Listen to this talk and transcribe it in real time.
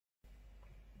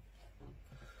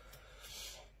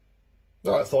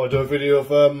Right, I thought I'd do a video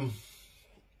of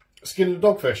skinning a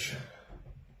dogfish.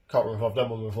 Can't remember if I've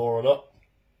done one before or not.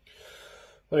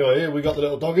 Anyway, here we got the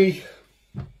little doggy.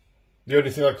 The only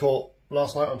thing I caught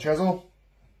last night on Chesil.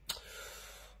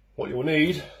 What you'll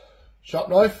need: sharp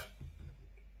knife,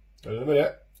 and in a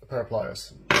minute, a pair of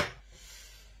pliers.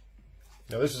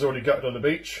 Now this is already gutted on the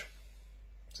beach,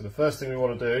 so the first thing we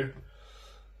want to do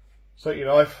is take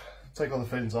your knife, take all the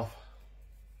fins off.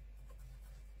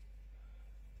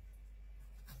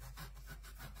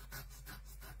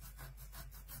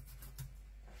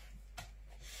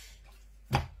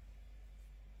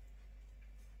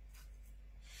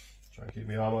 Try and keep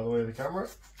my arm out of the way of the camera.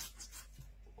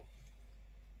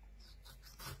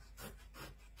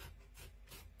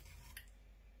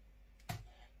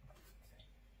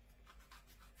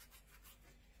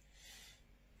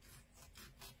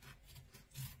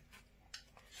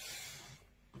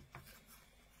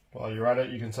 While you're at it,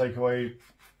 you can take away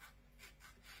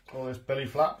all this belly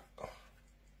flap.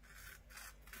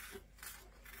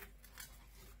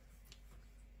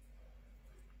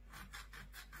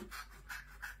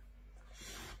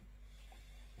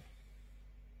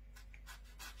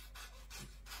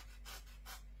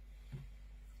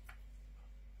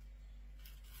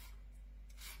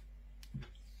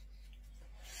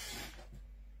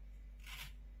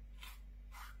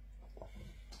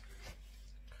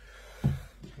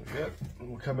 Yep,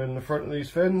 we'll come in the front of these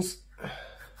fins.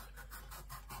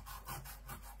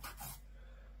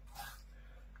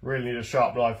 Really need a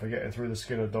sharp knife for getting through the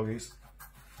skin of doggies.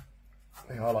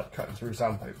 I like cutting through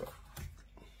sandpaper.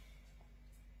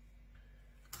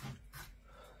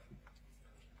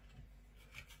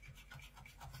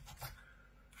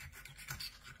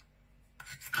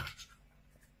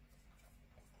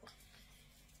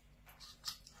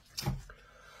 There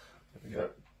we go.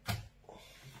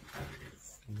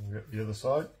 We'll get the other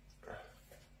side.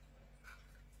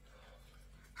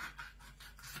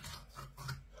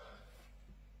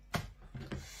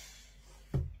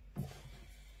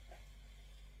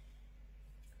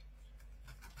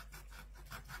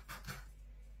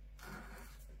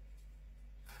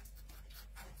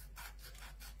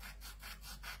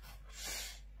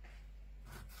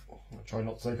 I'll try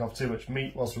not to take off too much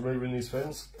meat whilst removing these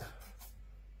fins.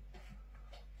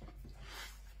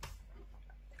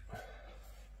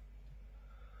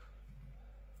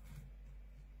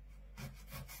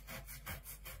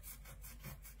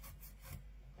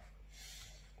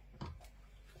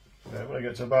 Yeah, when I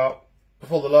get to about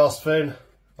before the last fin,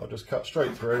 I'll just cut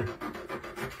straight through.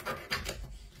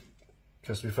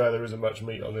 Because to be fair, there isn't much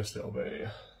meat on this little bit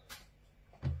here.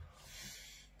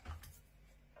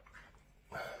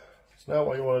 So now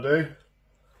what you want to do,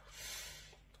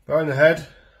 behind the head,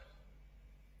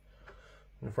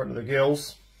 in front of the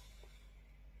gills,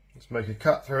 let's make a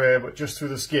cut through here, but just through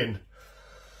the skin,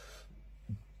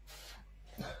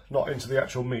 not into the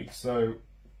actual meat. So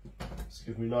let's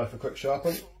give my knife a quick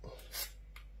sharpen.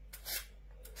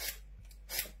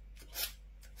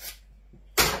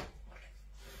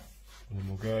 And then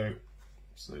we'll go,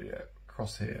 so yeah,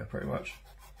 across here pretty much.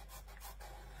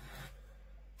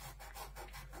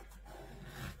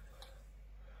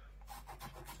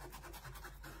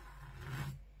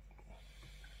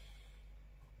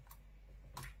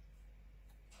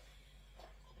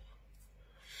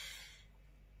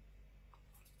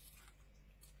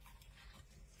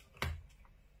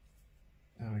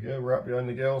 There we go, we're up behind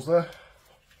the gills there.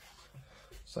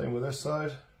 Same with this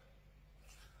side.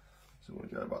 So we'll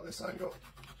go about this angle.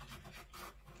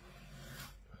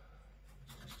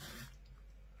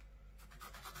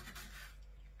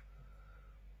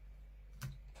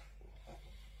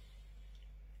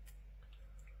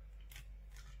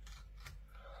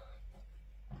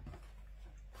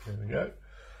 There we go.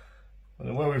 And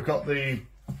then where we've got the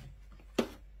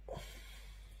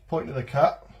point of the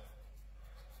cut,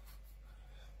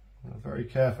 very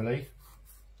carefully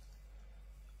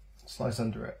slice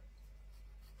under it.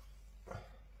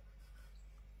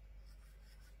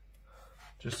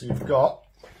 Just so you've got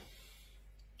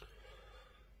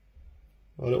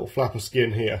a little flap of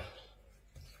skin here.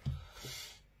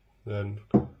 Then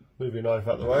move your knife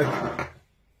out of the way.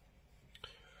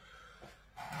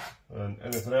 And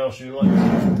anything else you like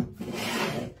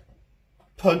to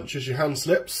punch as your hand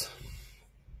slips.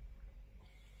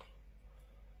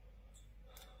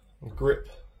 And grip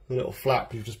the little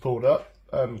flap you've just pulled up,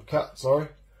 cut, sorry.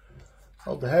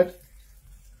 Hold the head.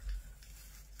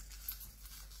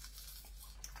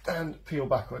 And peel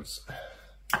backwards.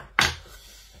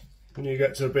 When you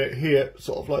get to a bit here,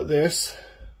 sort of like this,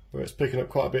 where it's picking up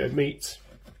quite a bit of meat,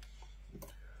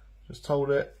 just hold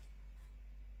it,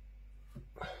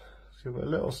 just give it a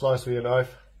little slice with your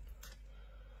knife,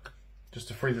 just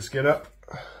to free the skin up.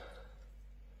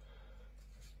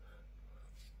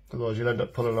 Otherwise you'll end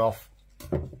up pulling off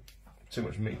too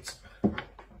much meat.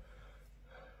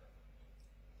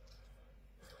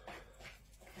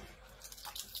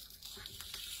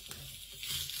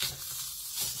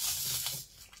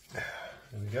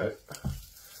 There we go.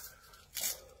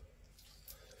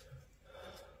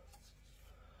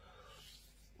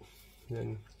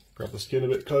 Then grab the skin a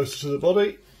bit closer to the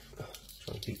body.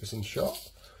 Try and keep this in shot.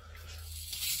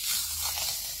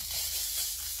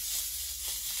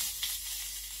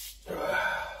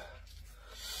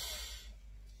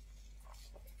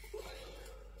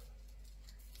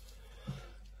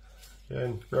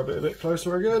 Again, grab it a bit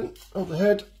closer again on the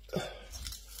head.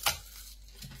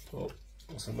 Oh,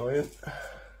 that's annoying.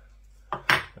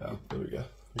 Yeah, there we go.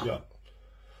 We got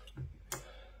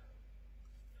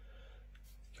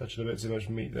catching a bit too much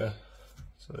meat there.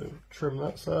 So trim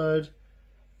that side.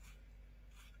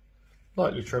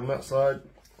 Lightly trim that side.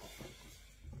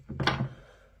 And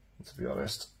to be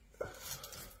honest,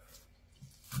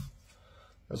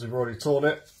 as we've already torn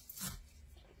it,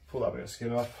 pull that bit of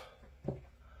skin off.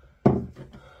 And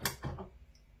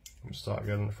start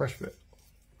again on the fresh bit.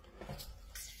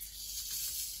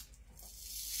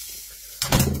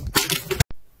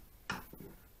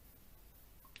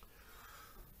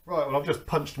 Right, well I've just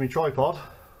punched my tripod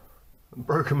and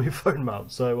broken my phone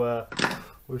mount, so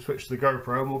we'll switch to the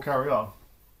GoPro and we'll carry on.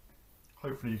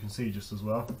 Hopefully you can see just as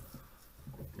well.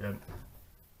 Again,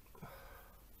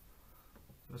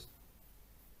 just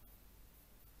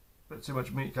a bit too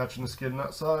much meat catching the skin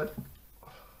that side.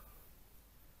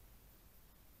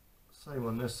 Same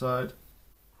on this side.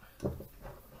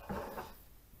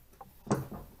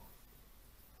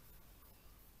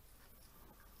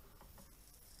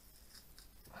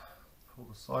 Pull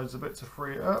the sides a bit to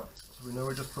free it up, so we know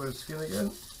we're just pulling skin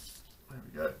again. There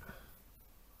we go.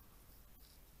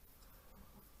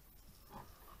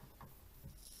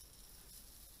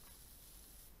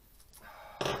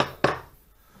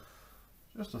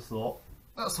 Just a thought.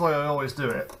 That's the way I always do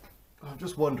it. I'm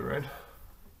just wondering,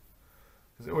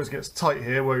 because it always gets tight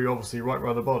here where you're obviously right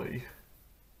around the body.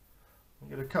 I'm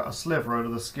going to cut a sliver out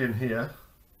of the skin here,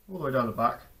 all the way down the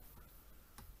back.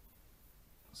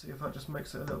 See if that just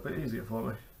makes it a little bit easier for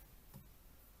me.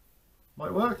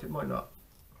 Might work, it might not.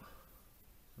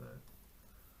 So,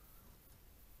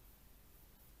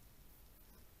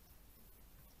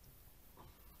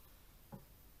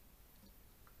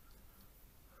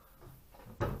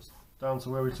 down to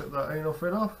where we took that anal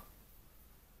fin off.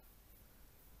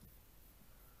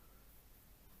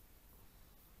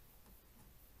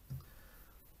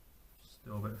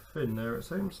 Still a bit of fin there it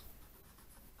seems.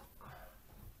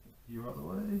 You out of the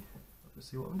way, let's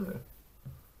see what I'm doing.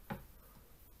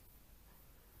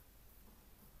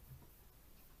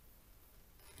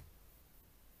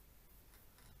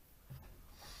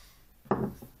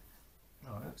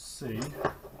 Right, let's see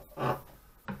if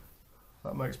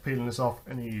that makes peeling this off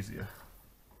any easier.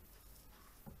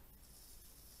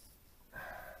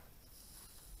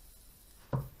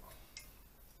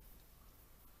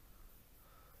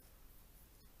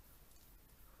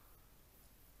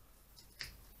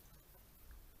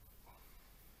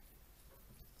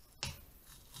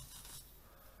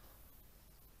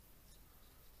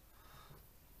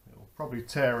 Probably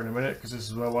tear in a minute because this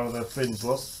is where one of the fins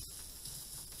was.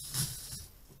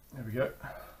 There we go.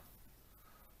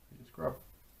 You just grab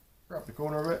the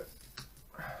corner of it,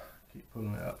 keep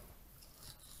pulling it up.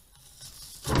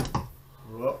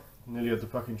 Oh, nearly had the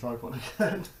fucking tripod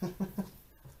again.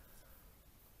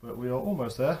 But we are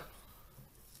almost there.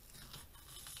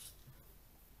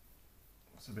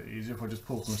 It's a bit easier if I just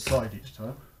pull from the side each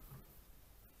time.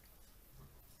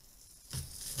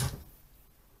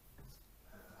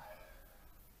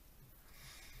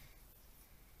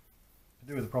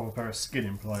 Do with a proper pair of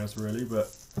skinning pliers really,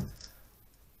 but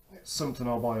it's something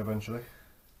I'll buy eventually.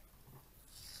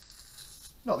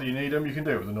 Not that you need them, you can do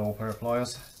it with a normal pair of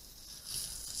pliers.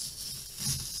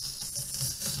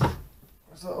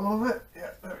 Is that all of it? Yeah,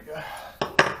 there we go.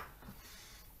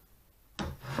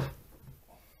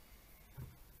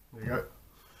 There you go.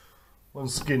 One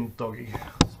skinned doggy.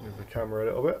 Let's move the camera a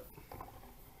little bit.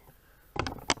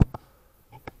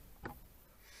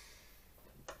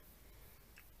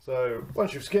 So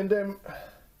once you've skinned him,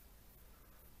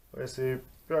 obviously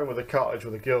going with the cartilage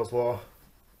where the gills were,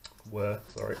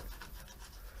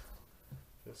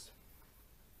 just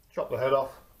chop the head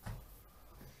off.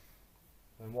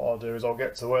 And what I'll do is I'll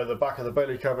get to where the back of the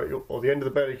belly cavity, or the end of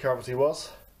the belly cavity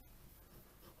was.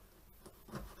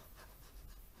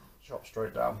 Chop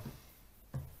straight down.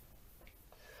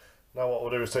 Now what we'll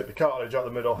do is take the cartilage out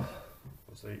the middle.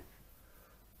 Obviously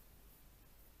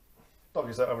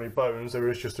doggies don't have any bones, there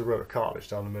is just a row of cartilage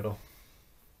down the middle.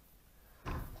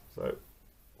 So,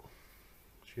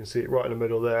 as you can see it right in the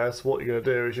middle there, so what you're going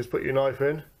to do is just put your knife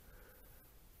in,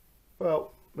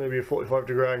 well, maybe a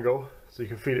 45-degree angle, so you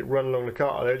can feel it run along the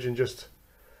cartilage and just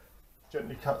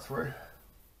gently cut through.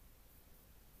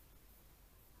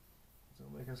 So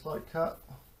make a slight cut.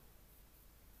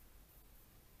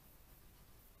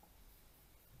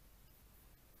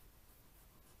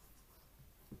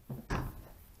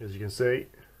 As you can see,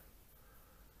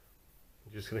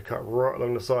 I'm just going to cut right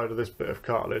along the side of this bit of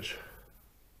cartilage.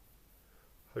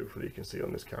 Hopefully you can see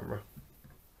on this camera.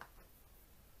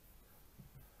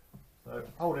 So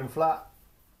holding flat,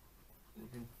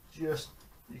 you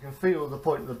can feel the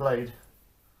point of the blade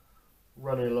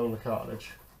running along the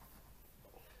cartilage.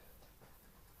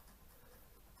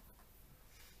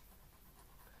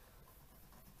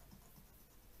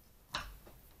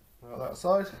 Now that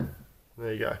side,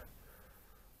 there you go.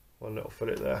 One little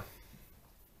fillet there.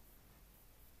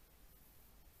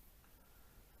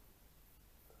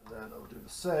 And then I'll do the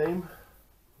same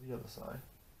with the other side.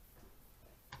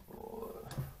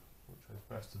 Which way is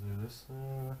best to do this?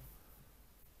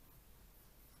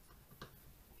 Chop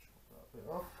that bit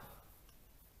off.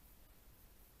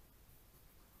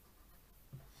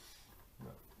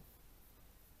 No.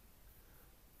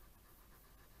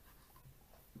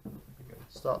 Again,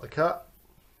 start the cut.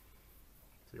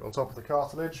 So you're on top of the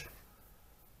cartilage,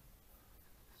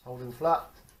 holding flat,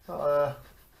 probably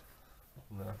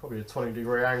a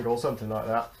 20-degree angle, something like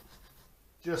that,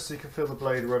 just so you can feel the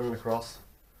blade running across.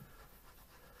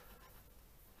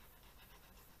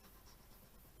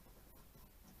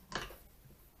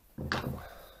 There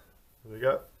we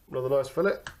go, another nice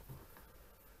fillet,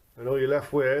 and all you're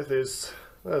left with is,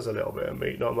 there's a little bit of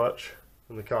meat, not much,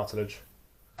 and the cartilage.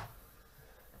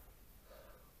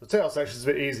 The tail section is a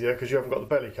bit easier because you haven't got the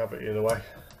belly cavity in the way.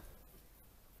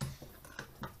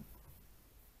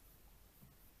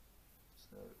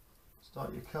 So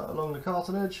start your cut along the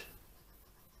cartilage,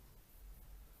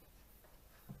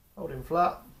 holding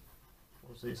flat.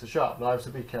 Obviously it's a sharp knife, so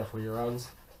be careful with your hands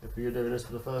if you're doing this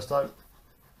for the first time.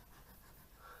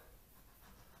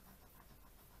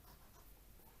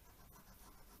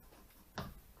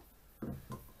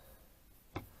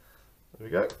 There we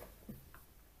go.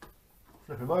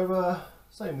 Flip him over,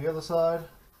 same the other side.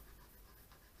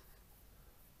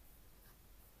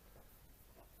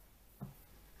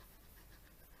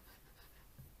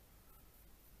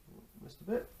 Missed a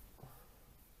bit.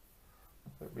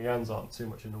 Hope my hands aren't too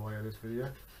much in the way of this video.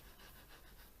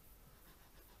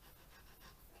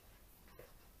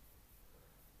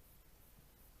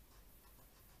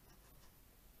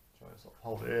 Try and sort of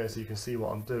hold it here so you can see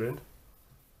what I'm doing,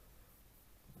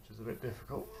 which is a bit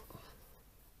difficult.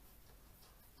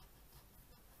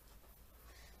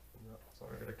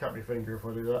 Sorry, I'm going to cut my finger if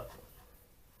I do that.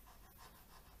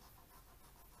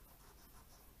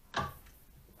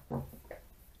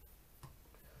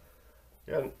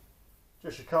 Again,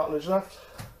 just your cartilage left.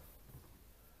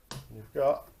 And you've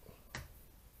got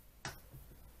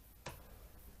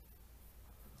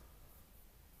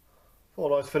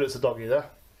four nice fillets of doggy there.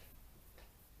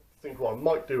 I think what I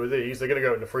might do with these, they're going to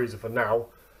go in the freezer for now,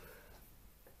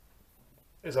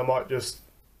 is I might just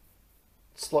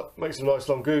make some nice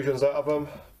long goujons out of them,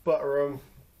 butter them,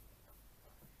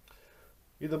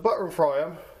 either butter and fry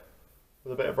them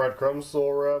with a bit of breadcrumbs,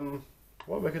 or I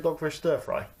might make a dogfish stir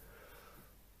fry.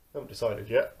 Haven't decided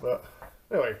yet, but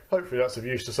anyway, hopefully that's of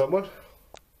use to someone.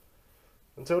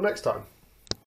 Until next time.